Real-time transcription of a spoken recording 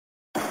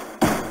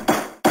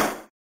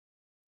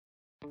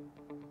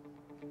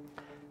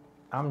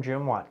I'm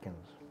Jim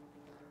Watkins.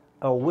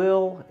 A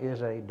will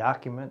is a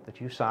document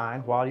that you sign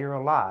while you're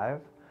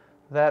alive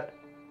that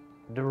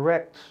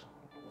directs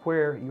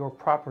where your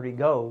property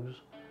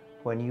goes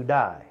when you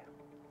die.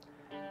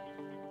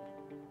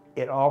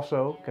 It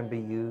also can be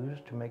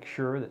used to make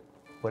sure that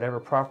whatever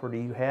property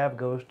you have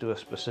goes to a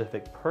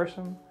specific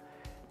person,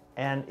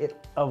 and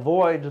it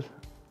avoids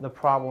the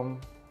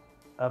problem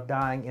of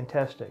dying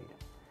intestate.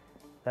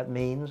 That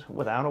means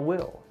without a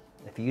will.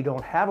 If you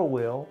don't have a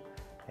will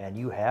and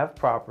you have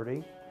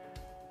property,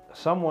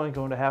 someone's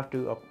going to have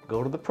to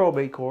go to the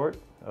probate court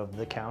of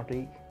the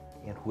county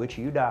in which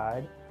you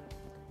died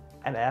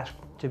and ask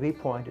to be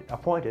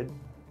appointed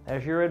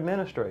as your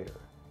administrator.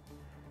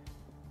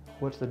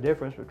 What's the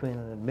difference between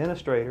an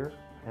administrator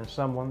and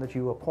someone that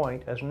you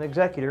appoint as an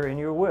executor in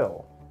your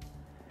will?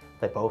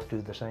 They both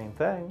do the same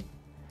thing.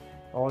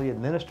 All the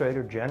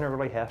administrator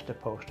generally has to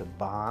post a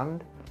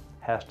bond,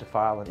 has to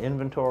file an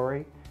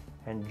inventory,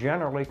 and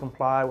generally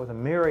comply with a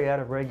myriad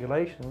of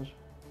regulations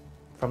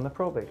from the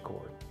probate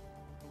court.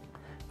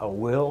 A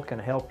will can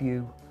help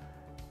you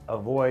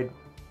avoid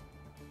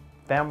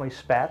family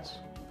spats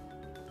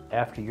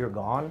after you're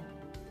gone.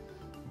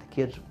 The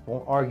kids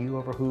won't argue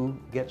over who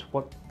gets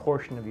what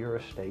portion of your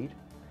estate.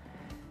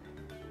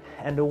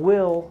 And a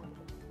will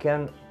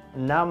can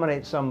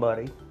nominate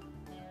somebody,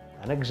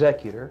 an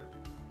executor,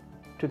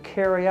 to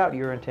carry out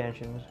your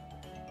intentions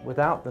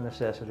without the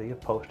necessity of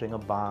posting a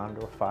bond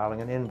or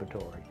filing an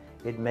inventory.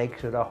 It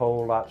makes it a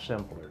whole lot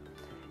simpler.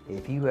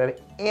 If you have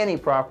any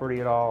property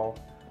at all,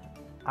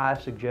 I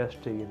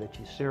suggest to you that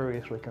you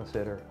seriously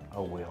consider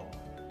a will.